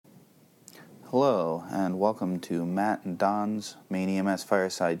Hello, and welcome to Matt and Don's Maine EMS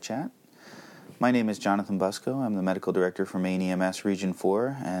Fireside Chat. My name is Jonathan Busco. I'm the Medical Director for Maine EMS Region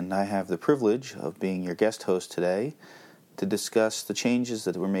 4, and I have the privilege of being your guest host today to discuss the changes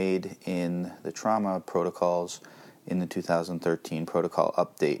that were made in the trauma protocols in the 2013 protocol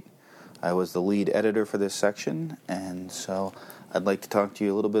update. I was the lead editor for this section, and so I'd like to talk to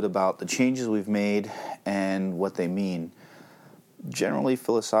you a little bit about the changes we've made and what they mean. Generally,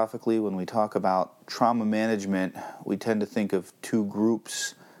 philosophically, when we talk about trauma management, we tend to think of two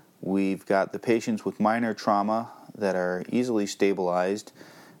groups. We've got the patients with minor trauma that are easily stabilized,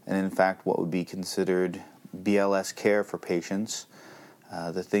 and in fact what would be considered BLS care for patients,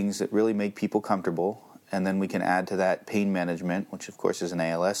 the things that really make people comfortable, and then we can add to that pain management, which of course is an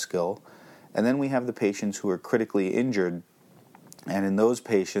ALS skill. And then we have the patients who are critically injured, and in those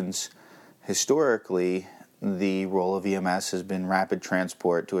patients, historically, the role of EMS has been rapid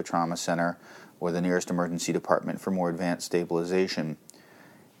transport to a trauma center or the nearest emergency department for more advanced stabilization.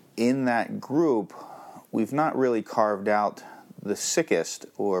 In that group, we've not really carved out the sickest,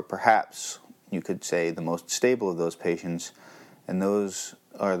 or perhaps you could say the most stable of those patients, and those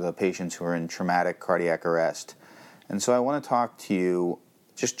are the patients who are in traumatic cardiac arrest. And so I want to talk to you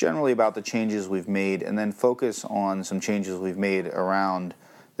just generally about the changes we've made and then focus on some changes we've made around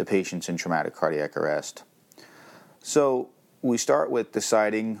the patients in traumatic cardiac arrest. So we start with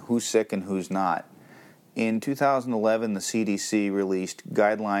deciding who's sick and who's not. In 2011, the CDC released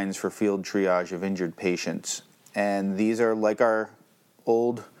guidelines for field triage of injured patients. And these are like our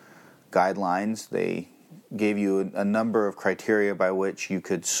old guidelines. They gave you a number of criteria by which you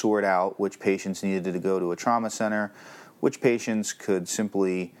could sort out which patients needed to go to a trauma center, which patients could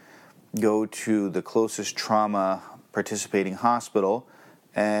simply go to the closest trauma participating hospital,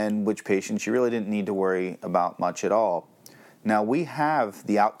 and which patients you really didn't need to worry about much at all. Now, we have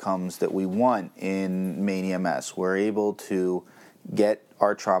the outcomes that we want in Maine EMS. We're able to get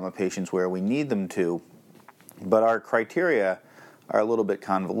our trauma patients where we need them to, but our criteria are a little bit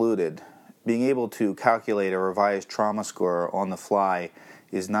convoluted. Being able to calculate a revised trauma score on the fly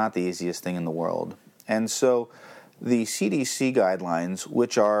is not the easiest thing in the world. And so the CDC guidelines,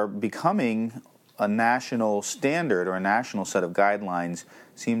 which are becoming a national standard or a national set of guidelines,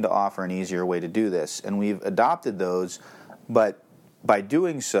 seem to offer an easier way to do this. And we've adopted those, but by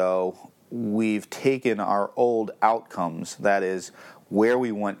doing so, we've taken our old outcomes, that is, where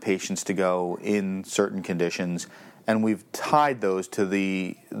we want patients to go in certain conditions, and we've tied those to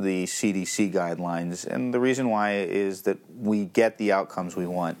the CDC guidelines. And the reason why is that we get the outcomes we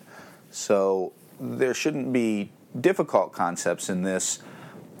want. So there shouldn't be difficult concepts in this.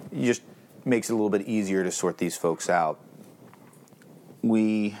 You just makes it a little bit easier to sort these folks out.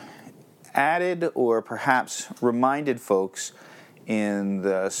 We added or perhaps reminded folks in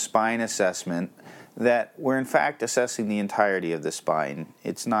the spine assessment that we're in fact assessing the entirety of the spine.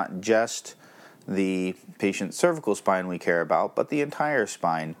 It's not just the patient's cervical spine we care about, but the entire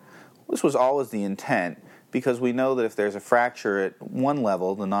spine. This was always the intent because we know that if there's a fracture at one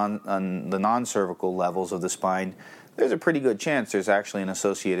level, the non-cervical levels of the spine, there's a pretty good chance there's actually an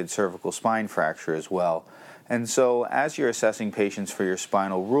associated cervical spine fracture as well. And so as you're assessing patients for your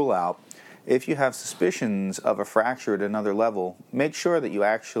spinal rule-out, if you have suspicions of a fracture at another level, make sure that you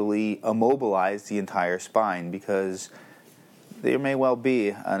actually immobilize the entire spine because there may well be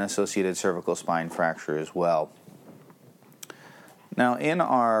an associated cervical spine fracture as well. Now, in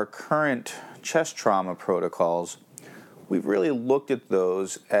our current chest trauma protocols, we've really looked at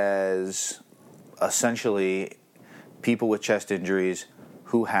those as essentially people with chest injuries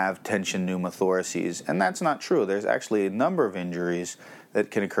who have tension pneumothoraces. And that's not true. There's actually a number of injuries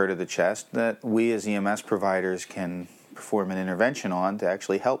that can occur to the chest that we as EMS providers can perform an intervention on to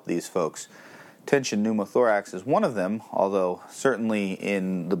actually help these folks. Tension pneumothorax is one of them, although certainly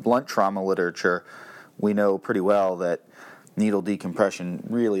in the blunt trauma literature, we know pretty well that needle decompression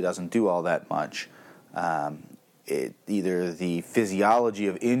really doesn't do all that much. Either the physiology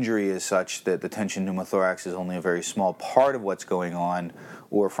of injury is such that the tension pneumothorax is only a very small part of what's going on,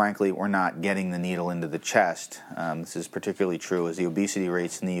 or frankly, we're not getting the needle into the chest. This is particularly true as the obesity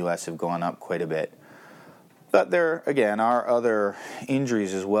rates in the U.S. have gone up quite a bit. But there, again, are other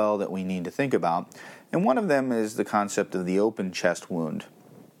injuries as well that we need to think about, and one of them is the concept of the open chest wound.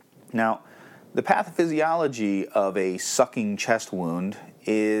 Now, the pathophysiology of a sucking chest wound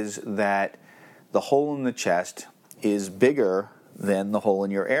is that the hole in the chest is bigger than the hole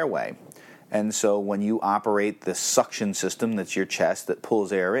in your airway. And so when you operate the suction system that's your chest that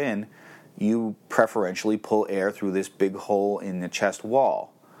pulls air in, you preferentially pull air through this big hole in the chest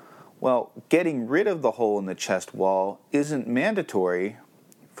wall. Well, getting rid of the hole in the chest wall isn't mandatory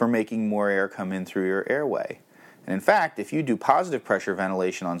for making more air come in through your airway. And in fact, if you do positive pressure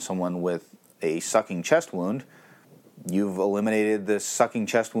ventilation on someone with a sucking chest wound, you've eliminated the sucking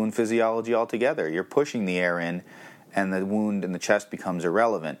chest wound physiology altogether. You're pushing the air in, and the wound in the chest becomes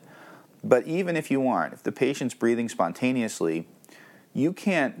irrelevant. But even if you aren't, if the patient's breathing spontaneously, you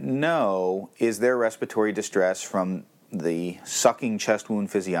can't know, is there respiratory distress from the sucking chest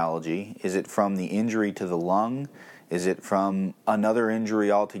wound physiology? Is it from the injury to the lung? Is it from another injury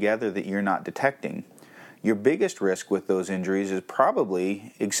altogether that you're not detecting? Your biggest risk with those injuries is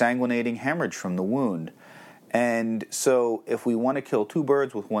probably exsanguinating hemorrhage from the wound. And so if we want to kill two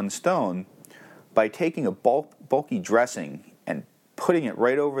birds with one stone, by taking a bulky dressing and putting it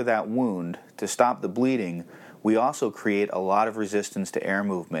right over that wound to stop the bleeding, we also create a lot of resistance to air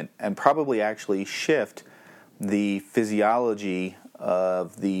movement and probably actually shift the physiology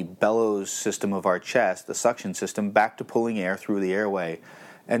of the bellows system of our chest, the suction system, back to pulling air through the airway.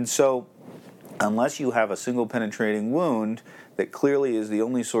 And so unless you have a single penetrating wound that clearly is the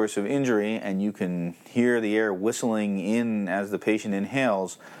only source of injury and you can hear the air whistling in as the patient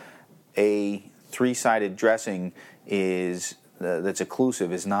inhales, a three-sided dressing that's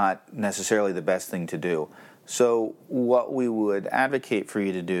occlusive is not necessarily the best thing to do. So what we would advocate for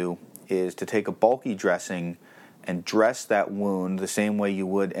you to do is to take a bulky dressing and dress that wound the same way you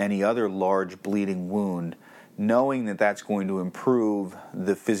would any other large bleeding wound, knowing that that's going to improve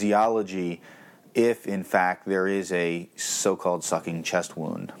the physiology if, in fact, there is a so-called sucking chest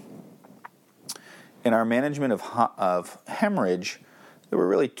wound. In our management of hemorrhage, there were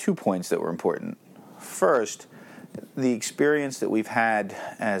really 2 points that were important. First, the experience that we've had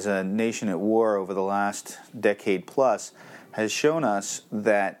as a nation at war over the last decade plus has shown us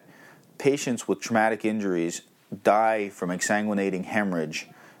that patients with traumatic injuries die from exsanguinating hemorrhage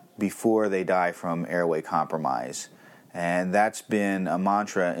before they die from airway compromise. And that's been a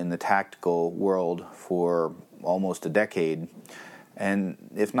mantra in the tactical world for almost a decade, and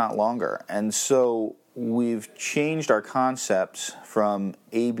if not longer. And so we've changed our concepts from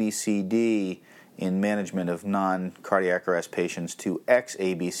ABCD in management of non-cardiac arrest patients to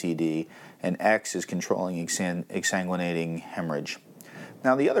XABCD, and X is controlling exsanguinating hemorrhage.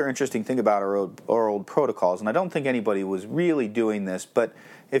 Now, the other interesting thing about our old protocols, and I don't think anybody was really doing this, but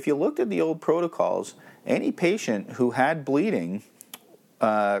if you looked at the old protocols, any patient who had bleeding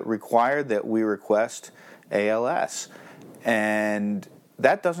required that we request ALS. And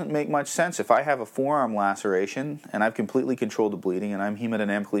that doesn't make much sense. If I have a forearm laceration and I've completely controlled the bleeding and I'm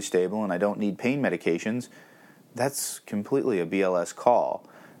hemodynamically stable and I don't need pain medications, that's completely a BLS call.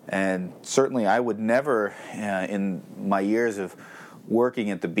 And certainly I would never, in my years of working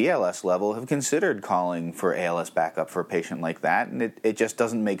at the BLS level, have considered calling for ALS backup for a patient like that, and it just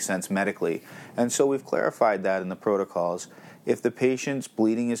doesn't make sense medically. And so we've clarified that in the protocols. If the patient's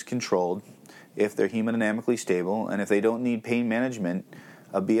bleeding is controlled, if they're hemodynamically stable, and if they don't need pain management,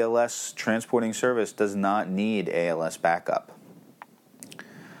 a BLS transporting service does not need ALS backup.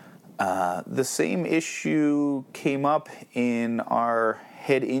 The same issue came up in our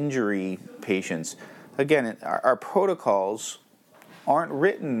head injury patients. Again, our protocols aren't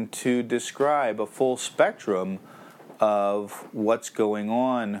written to describe a full spectrum of what's going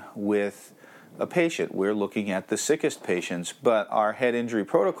on with a patient. We're looking at the sickest patients, but our head injury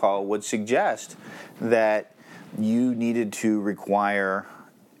protocol would suggest that you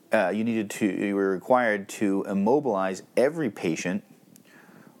were required to immobilize every patient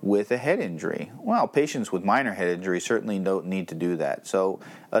with a head injury. Well, patients with minor head injury certainly don't need to do that. So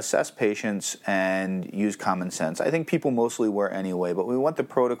assess patients and use common sense. I think people mostly were anyway, but we want the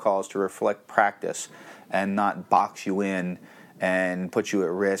protocols to reflect practice and not box you in and put you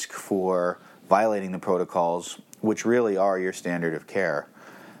at risk for violating the protocols, which really are your standard of care.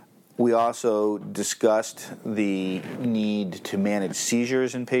 We also discussed the need to manage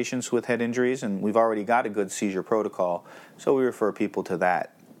seizures in patients with head injuries, and we've already got a good seizure protocol, so we refer people to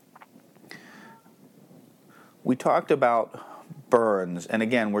that. We talked about burns, and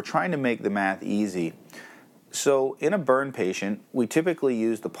again, we're trying to make the math easy. So in a burn patient, we typically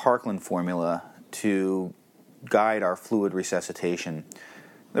use the Parkland formula to guide our fluid resuscitation.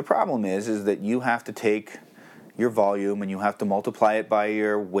 The problem is that you have to take your volume and you have to multiply it by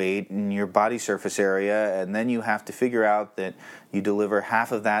your weight and your body surface area, and then you have to figure out that you deliver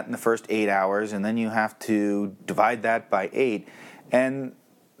half of that in the first 8 hours, and then you have to divide that by 8, and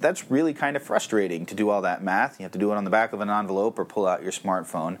that's really kind of frustrating to do all that math. You have to do it on the back of an envelope or pull out your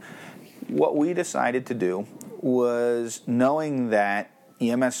smartphone. What we decided to do was, knowing that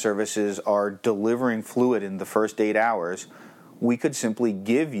EMS services are delivering fluid in the first 8 hours, we could simply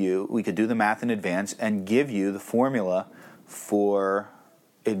we could do the math in advance and give you the formula for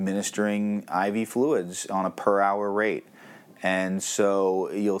administering IV fluids on a per hour rate. And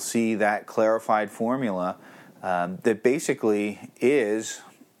so you'll see that clarified formula that basically is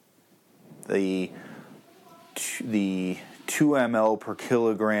the 2 ml per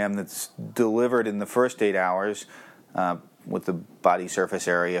kilogram that's delivered in the first 8 hours with the body surface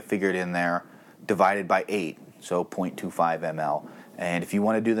area figured in there, divided by 8, so 0.25 ml. And if you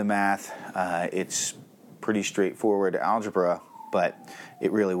want to do the math, it's pretty straightforward algebra, but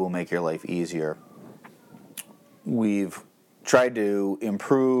it really will make your life easier. We've tried to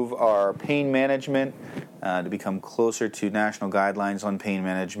improve our pain management to become closer to national guidelines on pain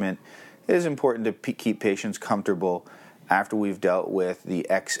management. It is important to keep patients comfortable after we've dealt with the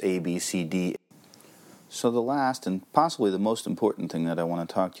XABCD. So the last and possibly the most important thing that I want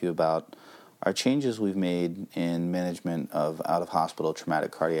to talk to you about are changes we've made in management of out-of-hospital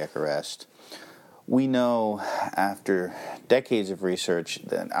traumatic cardiac arrest. We know after decades of research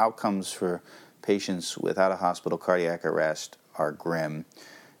that outcomes for patients with out-of-hospital cardiac arrest are grim.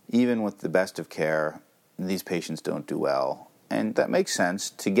 Even with the best of care, these patients don't do well. And that makes sense.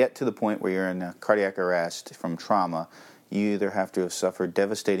 To get to the point where you're in a cardiac arrest from trauma, you either have to have suffered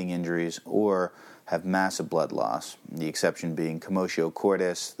devastating injuries or have massive blood loss, the exception being commotio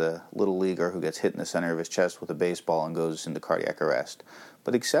cordis, the little leaguer who gets hit in the center of his chest with a baseball and goes into cardiac arrest.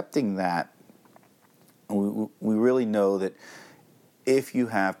 But accepting that, we really know that if you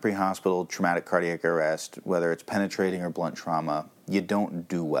have pre-hospital traumatic cardiac arrest, whether it's penetrating or blunt trauma, you don't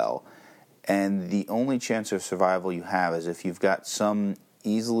do well. And the only chance of survival you have is if you've got some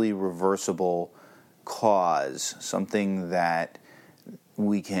easily reversible cause, something that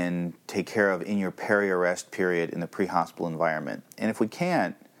we can take care of in your peri-arrest period in the pre-hospital environment. And if we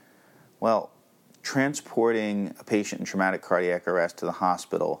can't, well, transporting a patient in traumatic cardiac arrest to the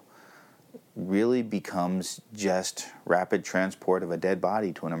hospital really becomes just rapid transport of a dead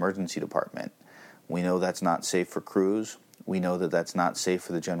body to an emergency department. We know that's not safe for crews. We know that that's not safe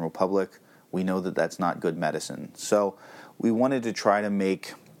for the general public. We know that that's not good medicine. So we wanted to try to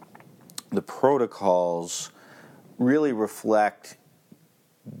make the protocols really reflect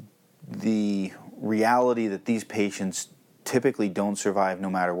the reality that these patients typically don't survive no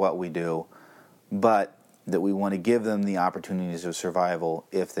matter what we do, but that we want to give them the opportunities of survival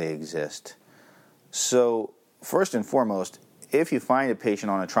if they exist. So first and foremost, if you find a patient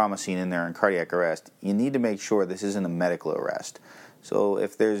on a trauma scene in there in cardiac arrest, you need to make sure this isn't a medical arrest. So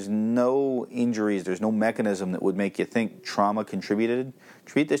if there's no injuries, there's no mechanism that would make you think trauma contributed,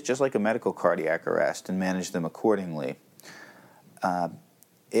 treat this just like a medical cardiac arrest and manage them accordingly.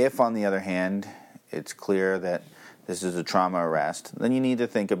 If, on the other hand, it's clear that this is a trauma arrest, then you need to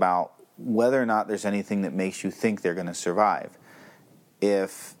think about whether or not there's anything that makes you think they're going to survive.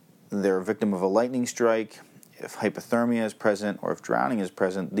 If they're a victim of a lightning strike, if hypothermia is present, or if drowning is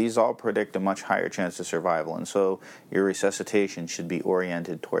present, these all predict a much higher chance of survival, and so your resuscitation should be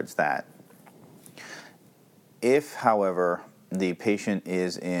oriented towards that. If, however, the patient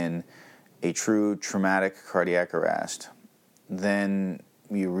is in a true traumatic cardiac arrest, then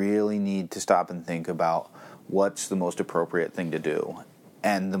you really need to stop and think about what's the most appropriate thing to do.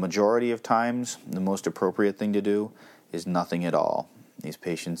 And the majority of times, the most appropriate thing to do is nothing at all. These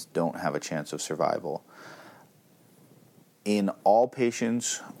patients don't have a chance of survival. In all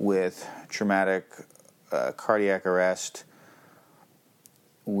patients with traumatic cardiac arrest,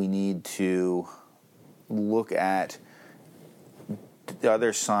 we need to look at the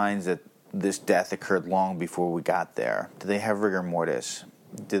other signs that this death occurred long before we got there. Do they have rigor mortis?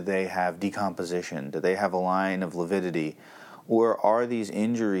 Do they have decomposition? Do they have a line of lividity? Or are these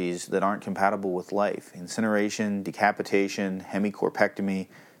injuries that aren't compatible with life? Incineration, decapitation, hemicorpectomy,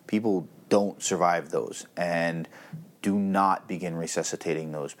 people don't survive those and do not begin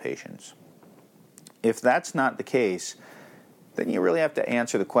resuscitating those patients. If that's not the case, then you really have to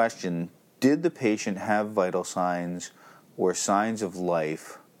answer the question, did the patient have vital signs or signs of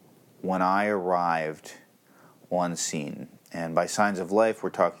life when I arrived on scene? And by signs of life, we're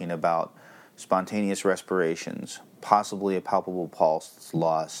talking about spontaneous respirations, possibly a palpable pulse that's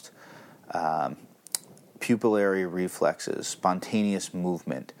lost, pupillary reflexes, spontaneous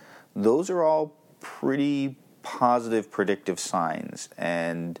movement. Those are all pretty positive predictive signs.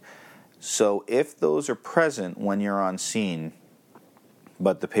 And so if those are present when you're on scene,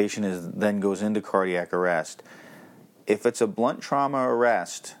 but the patient then goes into cardiac arrest, if it's a blunt trauma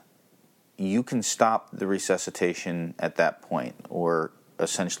arrest, you can stop the resuscitation at that point, or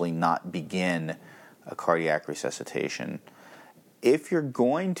essentially not begin a cardiac resuscitation. If you're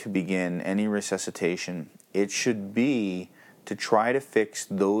going to begin any resuscitation, it should be to try to fix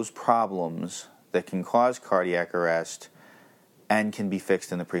those problems that can cause cardiac arrest and can be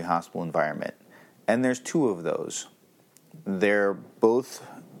fixed in the pre-hospital environment. And there's two of those. They're both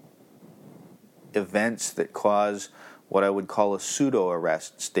events that cause what I would call a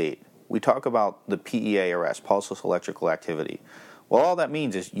pseudo-arrest state. We talk about the PEA arrest, pulseless electrical activity. Well, all that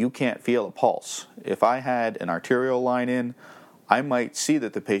means is you can't feel a pulse. If I had an arterial line in, I might see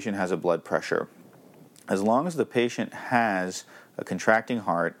that the patient has a blood pressure. As long as the patient has a contracting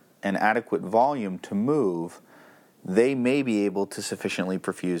heart and adequate volume to move, they may be able to sufficiently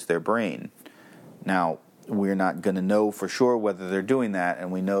perfuse their brain. Now, we're not going to know for sure whether they're doing that,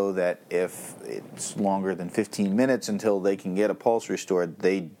 and we know that if it's longer than 15 minutes until they can get a pulse restored,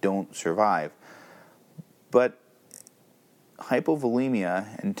 they don't survive. But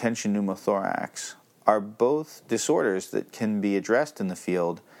hypovolemia and tension pneumothorax are both disorders that can be addressed in the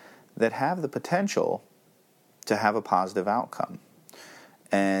field that have the potential to have a positive outcome.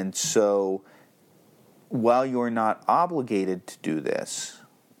 And so, while you're not obligated to do this,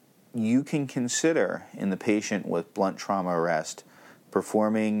 you can consider in the patient with blunt trauma arrest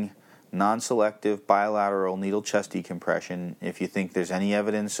performing non-selective bilateral needle chest decompression if you think there's any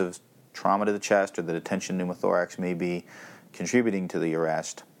evidence of trauma to the chest or that a tension pneumothorax may be contributing to the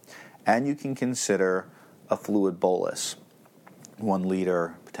arrest. And you can consider a fluid bolus, 1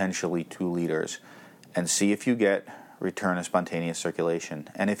 liter, potentially 2 liters, and see if you get return of spontaneous circulation.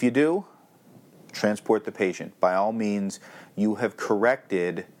 And if you do, transport the patient. By all means, you have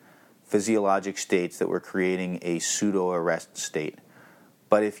corrected physiologic states that were creating a pseudo-arrest state.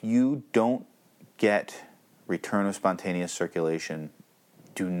 But if you don't get return of spontaneous circulation,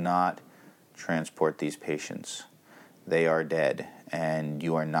 do not transport these patients. They are dead, and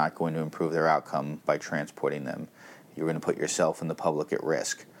you are not going to improve their outcome by transporting them. You're going to put yourself and the public at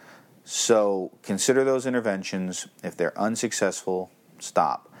risk. So consider those interventions. If they're unsuccessful,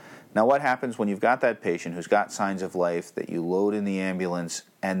 stop. Now, what happens when you've got that patient who's got signs of life that you load in the ambulance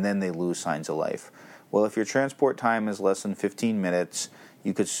and then they lose signs of life? Well, if your transport time is less than 15 minutes,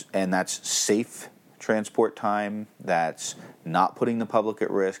 and that's safe transport time, that's not putting the public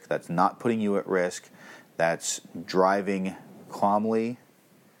at risk, that's not putting you at risk, that's driving calmly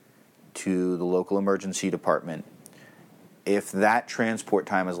to the local emergency department. If that transport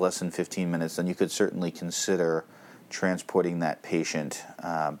time is less than 15 minutes, then you could certainly consider transporting that patient,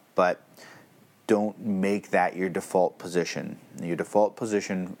 but don't make that your default position. Your default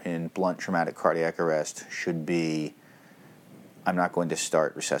position in blunt traumatic cardiac arrest should be, I'm not going to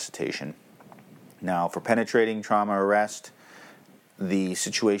start resuscitation. Now, for penetrating trauma arrest, the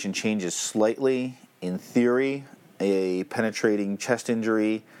situation changes slightly. In theory, a penetrating chest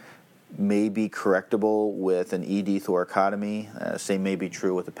injury may be correctable with an ED thoracotomy. Same may be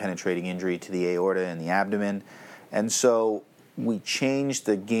true with a penetrating injury to the aorta and the abdomen. And so we changed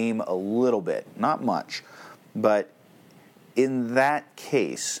the game a little bit, not much. But in that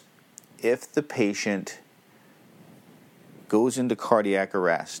case, if the patient goes into cardiac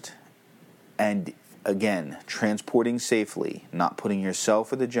arrest, and again, transporting safely, not putting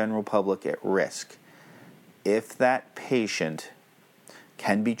yourself or the general public at risk, if that patient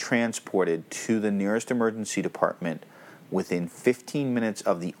can be transported to the nearest emergency department within 15 minutes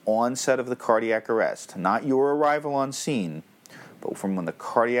of the onset of the cardiac arrest, not your arrival on scene, but from when the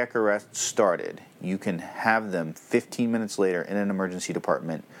cardiac arrest started, you can have them 15 minutes later in an emergency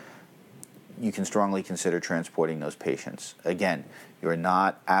department, you can strongly consider transporting those patients. Again, you're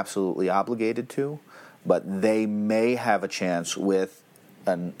not absolutely obligated to, but they may have a chance with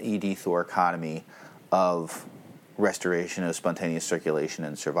an ED thoracotomy of restoration of spontaneous circulation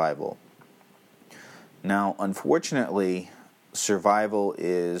and survival. Now, unfortunately, survival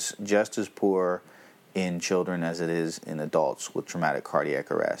is just as poor in children as it is in adults with traumatic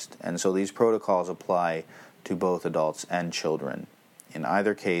cardiac arrest. And so these protocols apply to both adults and children. In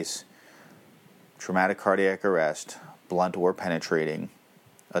either case, traumatic cardiac arrest, blunt or penetrating,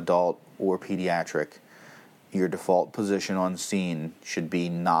 adult or pediatric, your default position on scene should be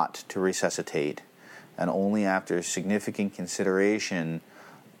not to resuscitate, and only after significant consideration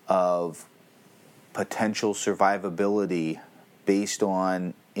of potential survivability based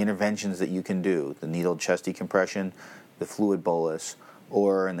on interventions that you can do, the needle chest decompression, the fluid bolus,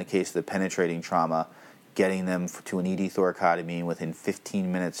 or in the case of the penetrating trauma, getting them to an ED thoracotomy within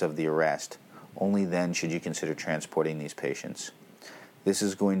 15 minutes of the arrest. Only then should you consider transporting these patients. This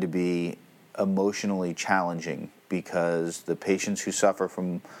is going to be emotionally challenging because the patients who suffer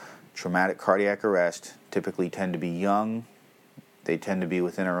from traumatic cardiac arrest typically tend to be young. They tend to be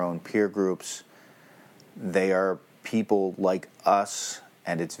within our own peer groups. They are people like us,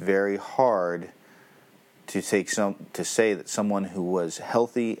 and it's very hard to say that someone who was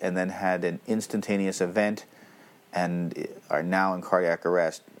healthy and then had an instantaneous event and are now in cardiac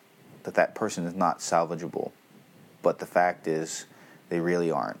arrest, that person is not salvageable. But the fact is, they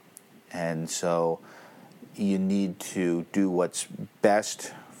really aren't. And so you need to do what's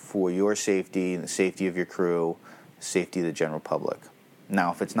best for your safety, the safety of your crew, the safety of the general public.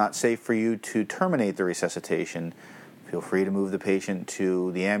 Now, if it's not safe for you to terminate the resuscitation, feel free to move the patient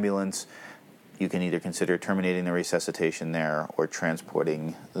to the ambulance. You can either consider terminating the resuscitation there or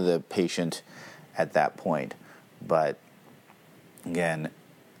transporting the patient at that point. But again,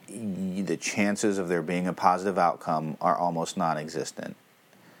 the chances of there being a positive outcome are almost non-existent.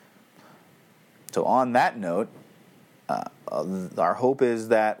 So on that note, our hope is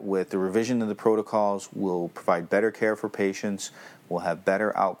that with the revision of the protocols, we'll provide better care for patients, we'll have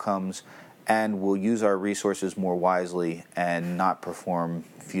better outcomes, and we'll use our resources more wisely and not perform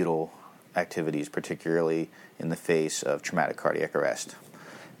futile activities, particularly in the face of traumatic cardiac arrest.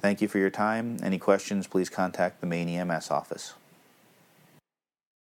 Thank you for your time. Any questions, please contact the Maine EMS office.